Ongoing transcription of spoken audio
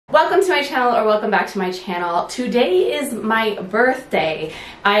Welcome to my channel, or welcome back to my channel. Today is my birthday.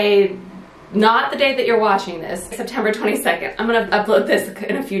 Not the day that you're watching this, September 22nd. I'm gonna upload this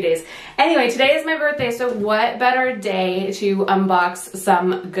in a few days. Anyway, today is my birthday, so what better day to unbox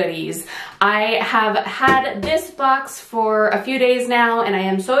some goodies. I have had this box for a few days now, and I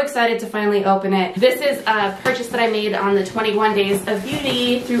am so excited to finally open it. This is a purchase that I made on the 21 Days of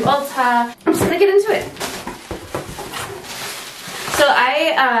Beauty through ULTA. I'm just gonna get into it. So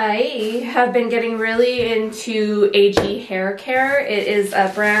I have been getting really into AG hair care. It is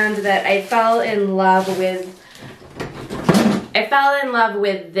a brand that I fell in love with.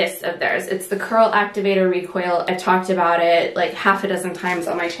 This of theirs. It's the Curl Activator Recoil. I've talked about it like half a dozen times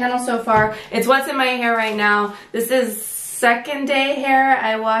on my channel so far. It's what's in my hair right now. This is second day hair.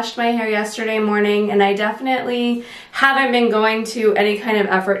 I washed my hair yesterday morning, and I definitely haven't been going to any kind of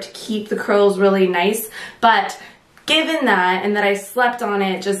effort to keep the curls really nice, but given that, and that I slept on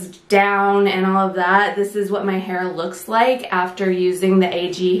it just down and all of that, this is what my hair looks like after using the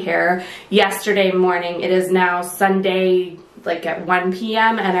AG hair yesterday morning. It is now Sunday, like at 1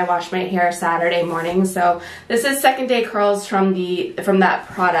 p.m. and I washed my hair Saturday morning. So this is second day curls from that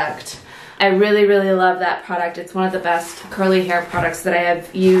product. I really, really love that product. It's one of the best curly hair products that I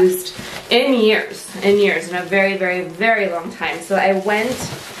have used in years, in a very, very, very long time. So I went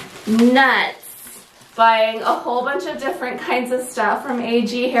nuts buying a whole bunch of different kinds of stuff from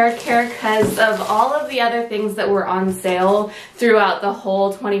AG Hair Care because of all of the other things that were on sale throughout the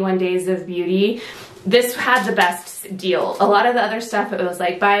whole 21 Days of Beauty. This had the best deal. A lot of the other stuff, it was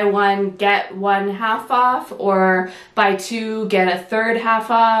like buy one, get one half off, or buy two, get a third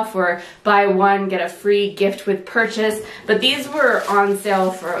half off, or buy one, get a free gift with purchase. But these were on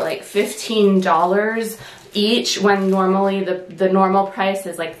sale for like $15 each, when normally the normal price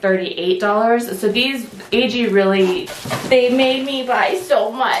is like $38. So these AG really, they made me buy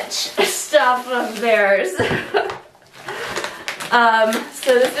so much stuff of theirs. So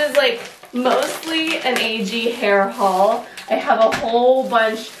this is like mostly an AG hair haul. I have a whole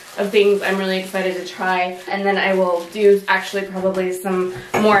bunch of things I'm really excited to try, and then I will do actually probably some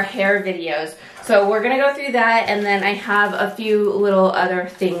more hair videos. So we're gonna go through that, and then I have a few little other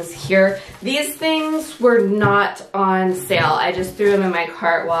things here. These things were not on sale. I just threw them in my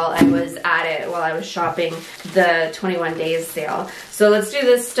cart while I was at it, while I was shopping the 21 days sale. So let's do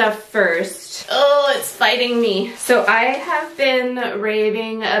this stuff first. Oh, it's fighting me. So I have been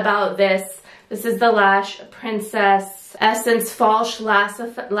raving about this. This is the Lash Princess Essence False Lash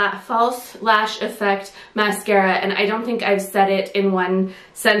Effect Mascara, and I don't think I've said it in one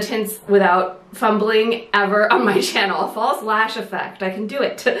sentence without fumbling ever on my channel. False lash effect. I can do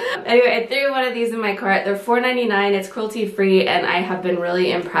it. Anyway, I threw one of these in my cart. They're $4.99. It's cruelty-free, and I have been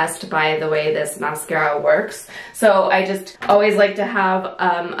really impressed by the way this mascara works. So I just always like to have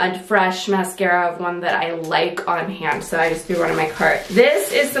a fresh mascara of one that I like on hand. So I just threw one in my cart.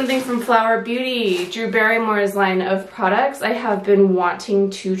 This is something from Flower Beauty, Drew Barrymore's line of products. I have been wanting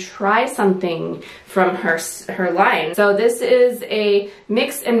to try something from her line. So this is a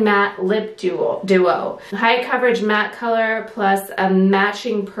mix and matte lip duo. High coverage matte color plus a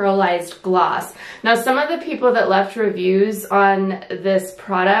matching pearlized gloss. Now, some of the people that left reviews on this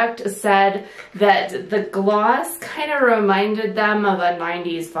product said that the gloss kind of reminded them of a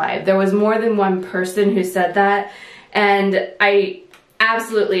 90s vibe. There was more than one person who said that, and I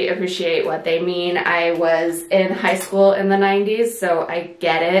absolutely appreciate what they mean. I was in high school in the 90s, so I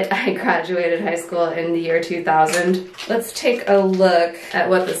get it. I graduated high school in the year 2000. Let's take a look at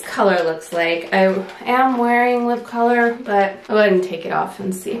what this color looks like. I am wearing lip color, but I'll go ahead and take it off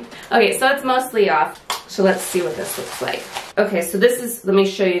and see. Okay, so it's mostly off. So let's see what this looks like. Okay, so this is, let me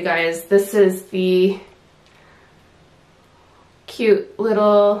show you guys. This is the cute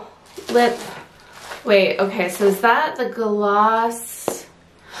little lip. Wait, okay, so is that the gloss?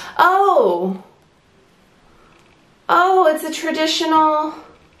 Oh! Oh, it's a traditional,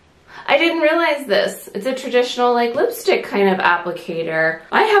 I didn't realize this. It's a traditional like lipstick kind of applicator.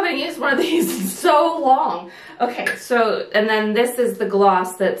 I haven't used one of these in so long. Okay, so, and then this is the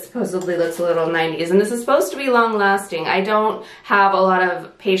gloss that supposedly looks a little 90s, and this is supposed to be long lasting. I don't have a lot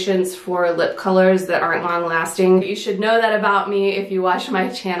of patience for lip colors that aren't long lasting. You should know that about me if you watch my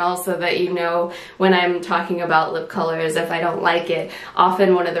channel, so that you know when I'm talking about lip colors if I don't like it.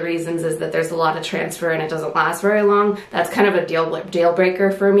 Often one of the reasons is that there's a lot of transfer and it doesn't last very long. That's kind of a deal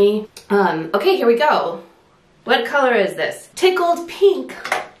breaker for me. Okay, here we go. What color is this? Tickled pink.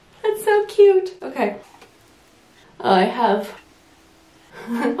 That's so cute. Okay. Oh, I have.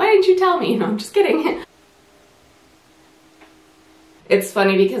 Why didn't you tell me? No, I'm just kidding. It's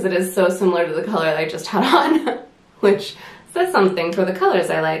funny because it is so similar to the color that I just had on, which That's something for the colors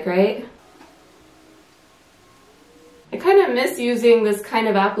I like, right? I kind of miss using this kind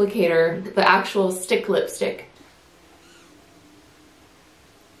of applicator, the actual stick lipstick.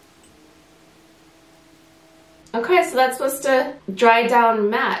 Okay, so that's supposed to dry down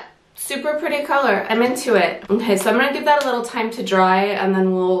matte. Super pretty color. I'm into it. Okay, so I'm gonna give that a little time to dry and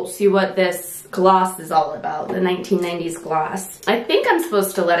then we'll see what this gloss is all about, the 1990s gloss. I think I'm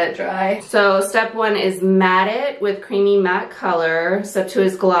supposed to let it dry. So step 1 is matte it with creamy matte color. Step 2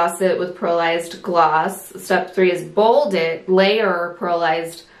 is gloss it with pearlized gloss. Step 3 is bold it, layer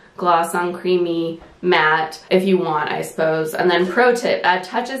pearlized gloss on creamy matte if you want, I suppose. And then pro tip, add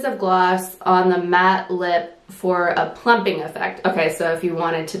touches of gloss on the matte lip for a plumping effect. Okay, so if you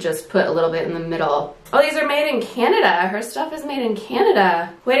wanted to just put a little bit in the middle. Oh, these are made in Canada. Her stuff is made in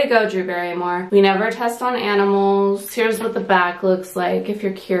Canada. Way to go, Drew Barrymore. We never test on animals. Here's what the back looks like if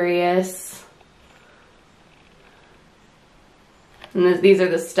you're curious. And these are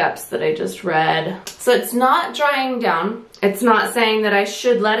the steps that I just read. So it's not drying down. It's not saying that I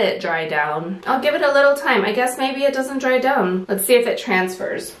should let it dry down. I'll give it a little time. I guess maybe it doesn't dry down. Let's see if it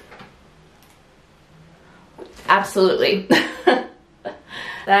transfers. Absolutely.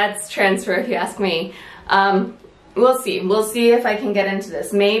 That's transfer if you ask me. We'll see. We'll see if I can get into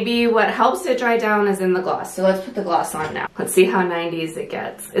this. Maybe what helps it dry down is in the gloss. So let's put the gloss on now. Let's see how 90s it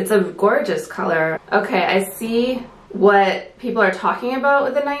gets. It's a gorgeous color. Okay, I see what people are talking about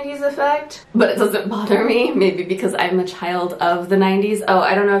with the 90s effect, but it doesn't bother me, maybe because I'm a child of the 90s. Oh,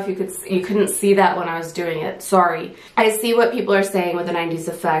 I don't know if you couldn't see that when I was doing it, sorry. I see what people are saying with the 90s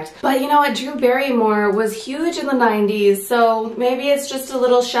effect, but you know what, Drew Barrymore was huge in the 90s, so maybe it's just a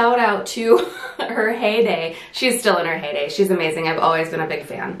little shout out to her heyday. She's still in her heyday, she's amazing, I've always been a big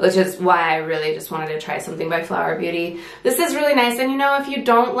fan, which is why I really just wanted to try something by Flower Beauty. This is really nice, and you know, if you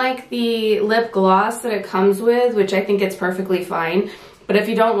don't like the lip gloss that it comes with, which I think it's perfectly fine, but if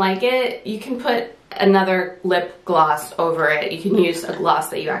you don't like it, you can put another lip gloss over it. You can use a gloss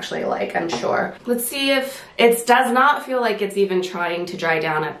that you actually like, I'm sure. Let's see if it does not feel like it's even trying to dry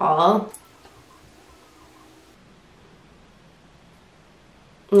down at all.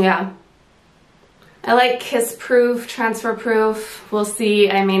 Yeah. I like kiss proof, transfer proof. We'll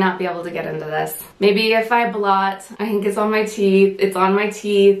see. I may not be able to get into this. Maybe if I blot, I think it's on my teeth. It's on my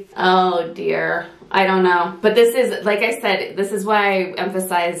teeth. Oh dear. I don't know. But this is, like I said, this is why I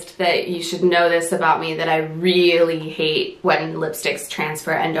emphasized that you should know this about me, that I really hate when lipsticks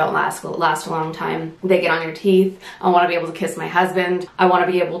transfer and don't last a long time. They get on your teeth. I want to be able to kiss my husband. I want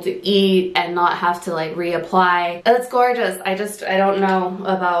to be able to eat and not have to like reapply. It's gorgeous. I don't know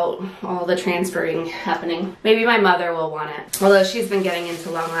about all the transferring happening. Maybe my mother will want it. Although she's been getting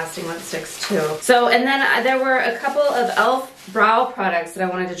into long-lasting lipsticks too. So, and then there were a couple of e.l.f. brow products that I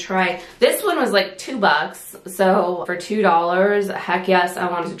wanted to try. This one was like $2, so for $2, heck yes, I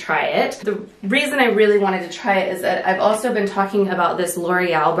wanted to try it. The reason I really wanted to try it is that I've also been talking about this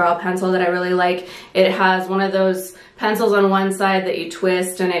L'Oreal brow pencil that I really like. It has one of those pencils on one side that you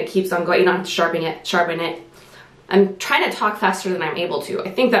twist and it keeps on going. You don't have to sharpen it. I'm trying to talk faster than I'm able to.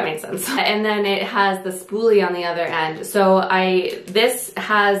 I think that makes sense. And then it has the spoolie on the other end. So this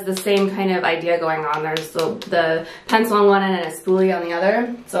has the same kind of idea going on. There's the pencil on one end and a spoolie on the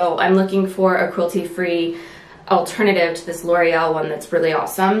other. So I'm looking for a cruelty-free alternative to this L'Oreal one that's really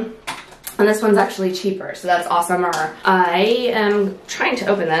awesome. And this one's actually cheaper, so that's awesomer. I am trying to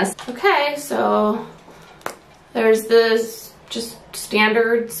open this. Okay, so there's this just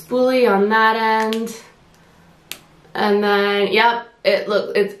standard spoolie on that end. And then, yep,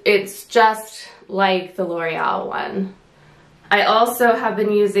 it's just like the L'Oreal one. I also have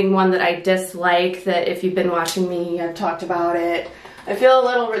been using one that I dislike, that if you've been watching me, I've talked about it. I feel a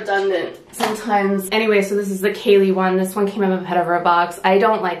little redundant sometimes. Anyway, so this is the KateK one. This one came in a pet over a box. I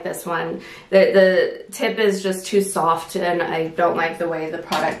don't like this one. The tip is just too soft and I don't like the way the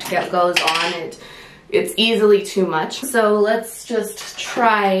product goes on. It's easily too much. So let's just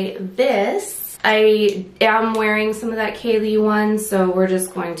try this. I am wearing some of that KateK one, so we're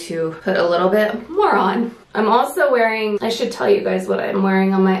just going to put a little bit more on. I'm also wearing, I should tell you guys what I'm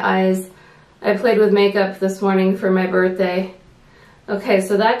wearing on my eyes. I played with makeup this morning for my birthday. Okay,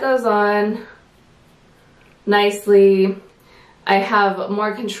 so that goes on nicely. I have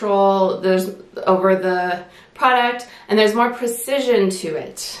more control over the product, and there's more precision to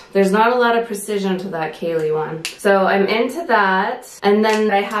it. There's not a lot of precision to that Kaylee one. So I'm into that. And then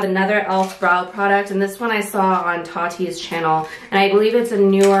I have another e.l.f. brow product, and this one I saw on Tati's channel, and I believe it's a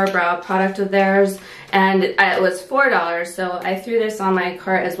newer brow product of theirs, and it was $4, so I threw this on my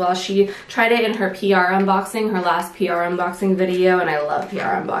cart as well. She tried it in her PR unboxing, her last PR unboxing video, and I love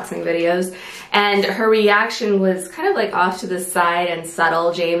PR unboxing videos. And her reaction was kind of like off to the side and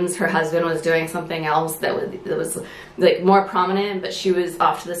subtle. James, her husband, was doing something else that was like more prominent, but she was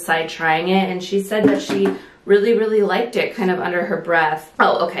off to the side trying it, and she said that she really, really liked it, kind of under her breath.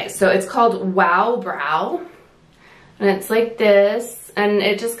 Oh, okay, so it's called Wow Brow, and it's like this. And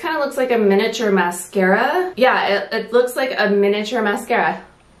it just kind of looks like a miniature mascara. Yeah, it looks like a miniature mascara.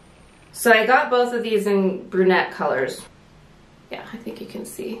 So I got both of these in brunette colors. Yeah, I think you can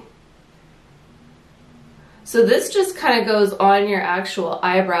see. So this just kind of goes on your actual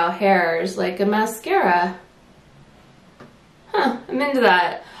eyebrow hairs like a mascara. Huh, I'm into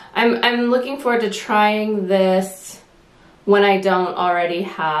that. I'm looking forward to trying this when I don't already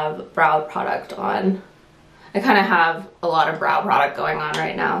have brow product on. I kind of have a lot of brow product going on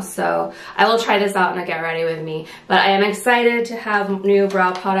right now, so I will try this out in a Get Ready With Me. But I am excited to have new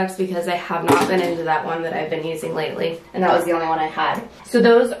brow products because I have not been into that one that I've been using lately, and that was the only one I had. So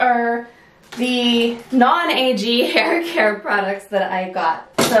those are the non-AG hair care products that I got.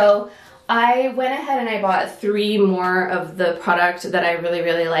 So I went ahead and I bought 3 more of the product that I really,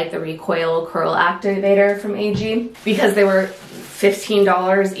 really like, the Recoil Curl Activator from AG, because they were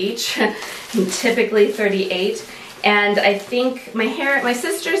 $15 each, typically $38. And I think my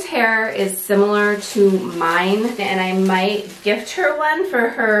sister's hair is similar to mine, and I might gift her one for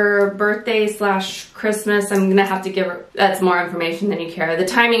her birthday / Christmas. I'm gonna have to give her, that's more information than you care. The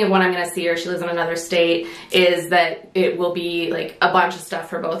timing of when I'm gonna see her, she lives in another state, is that it will be like a bunch of stuff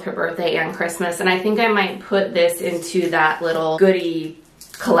for both her birthday and Christmas. And I think I might put this into that little goodie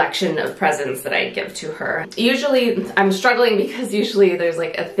collection of presents that I give to her. Usually I'm struggling because usually there's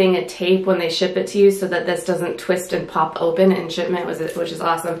like a thing of tape when they ship it to you so that this doesn't twist and pop open in shipment, which is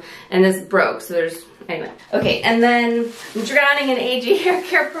awesome. And this broke, so there's, anyway. Okay, and then I'm drowning in AG hair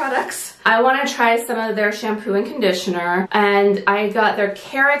care products. I want to try some of their shampoo and conditioner, and I got their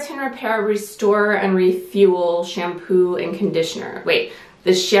Keratin Repair, Restore, and Refuel shampoo and conditioner. Wait,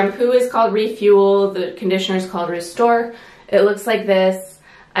 the shampoo is called Refuel, the conditioner is called Restore. It looks like this.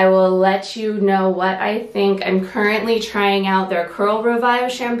 I will let you know what I think. I'm currently trying out their Curl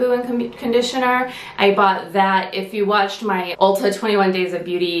Revive shampoo and conditioner. I bought that. If you watched my Ulta 21 Days of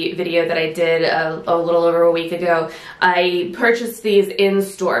Beauty video that I did a little over a week ago, I purchased these in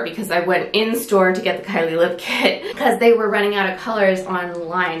store because I went in store to get the Kylie lip kit because they were running out of colors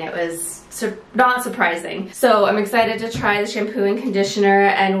online. It was not surprising. So I'm excited to try the shampoo and conditioner,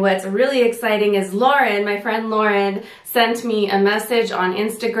 and what's really exciting is Lauren, my friend Lauren, sent me a message on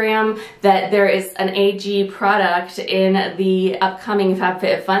Instagram that there is an AG product in the upcoming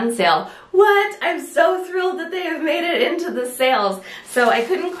FabFitFun sale. What? I'm so thrilled that they have made it into the sales. So I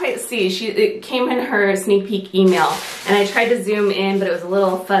couldn't quite see. It came in her sneak peek email, and I tried to zoom in, but it was a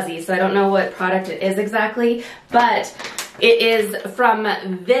little fuzzy, so I don't know what product it is exactly, but it is from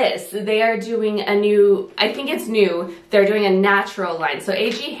this. They are doing a new, I think it's new, they're doing a natural line. So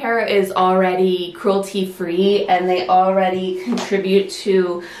AG Hair is already cruelty-free, and they already contribute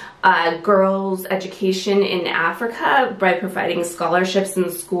to girls' education in Africa by providing scholarships in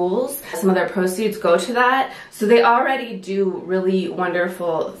schools. Some of their proceeds go to that. So they already do really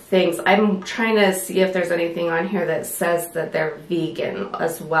wonderful things. I'm trying to see if there's anything on here that says that they're vegan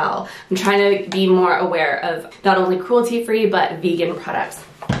as well. I'm trying to be more aware of not only cruelty-free, but vegan products.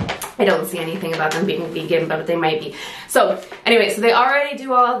 I don't see anything about them being vegan, but they might be. So anyway, so they already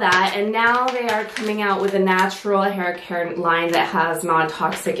do all that, and now they are coming out with a natural hair care line that has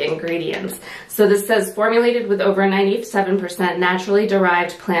non-toxic ingredients. So this says formulated with over 97% naturally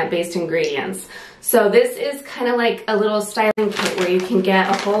derived plant-based ingredients. So this is kind of like a little styling kit where you can get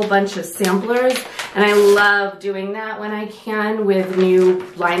a whole bunch of samplers, and I love doing that when I can with new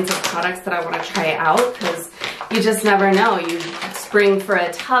lines of products that I want to try out, because you just never know. You spring for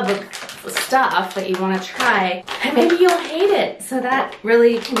a tub of stuff that you want to try, and maybe you'll hate it. So that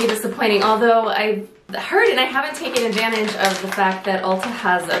really can be disappointing, although I've heard, and I haven't taken advantage of the fact that Ulta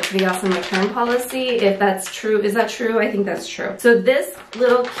has a pretty awesome return policy. If that's true, is that true? I think that's true. So this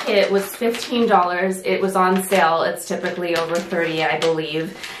little kit was $15. It was on sale. It's typically over $30, I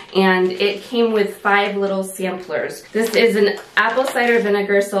believe. And it came with 5 little samplers. This is an apple cider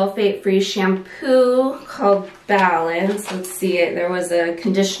vinegar sulfate-free shampoo called Balance. Let's see, there was a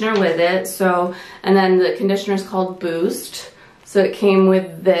conditioner with it. So, and then the conditioner is called Boost. So it came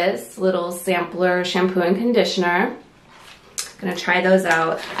with this little sampler shampoo and conditioner. Gonna try those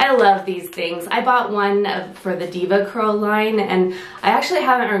out. I love these things. I bought one for the Diva Curl line, and I actually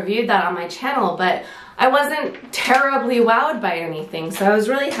haven't reviewed that on my channel, but I wasn't terribly wowed by anything, so I was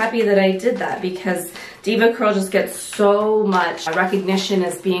really happy that I did that because Diva Curl just gets so much recognition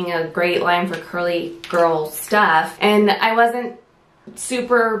as being a great line for curly girl stuff, and I wasn't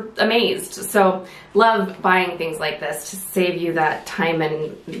super amazed. So love buying things like this to save you that time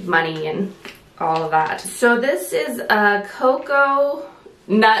and money and all of that. So this is a cocoa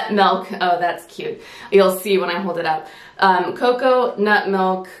nut milk. Oh, that's cute. You'll see when I hold it up. Cocoa nut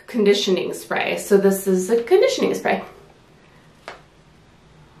milk conditioning spray. So this is a conditioning spray.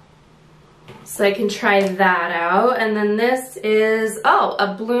 So I can try that out. And then this is, oh,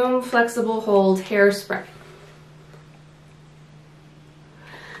 a Bloom Flexible Hold Hairspray.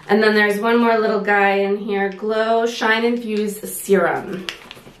 And then there's one more little guy in here, Glow Shine Infused Serum.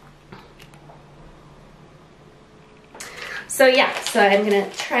 So yeah, so I'm gonna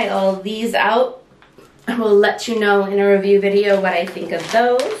try all these out. I will let you know in a review video what I think of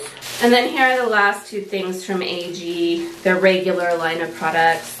those. And then here are the last two things from AG, their regular line of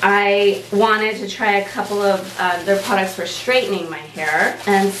products. I wanted to try a couple of their products for straightening my hair.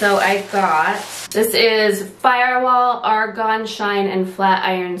 And so I got, this is Firewall Argan Shine and Flat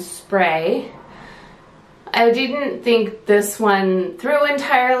Iron Spray. I didn't think this one through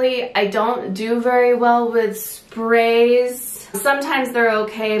entirely. I don't do very well with sprays. Sometimes they're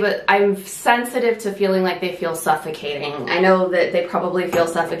okay, but I'm sensitive to feeling like they feel suffocating. I know that they probably feel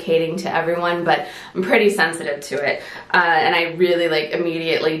suffocating to everyone, but I'm pretty sensitive to it. And I really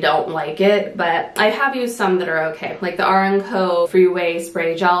immediately don't like it, but I have used some that are okay. Like the R&Co Freeway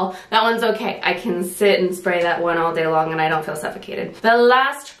Spray Gel. That one's okay. I can sit and spray that one all day long and I don't feel suffocated. The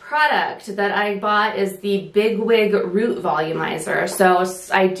last product that I bought is the Big Wig Root Volumizer. So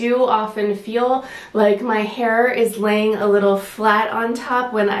I do often feel like my hair is laying a little flat on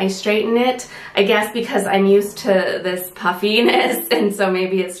top when I straighten it. I guess because I'm used to this puffiness, and so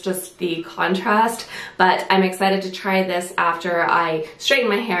maybe it's just the contrast, but I'm excited to try this after I straighten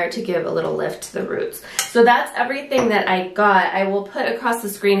my hair to give a little lift to the roots. So that's everything that I got. I will put across the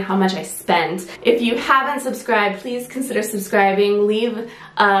screen how much I spent. If you haven't subscribed, please consider subscribing. Leave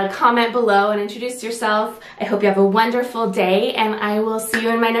a comment below and introduce yourself. I hope you have a wonderful day, and I will see you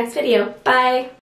in my next video. Bye!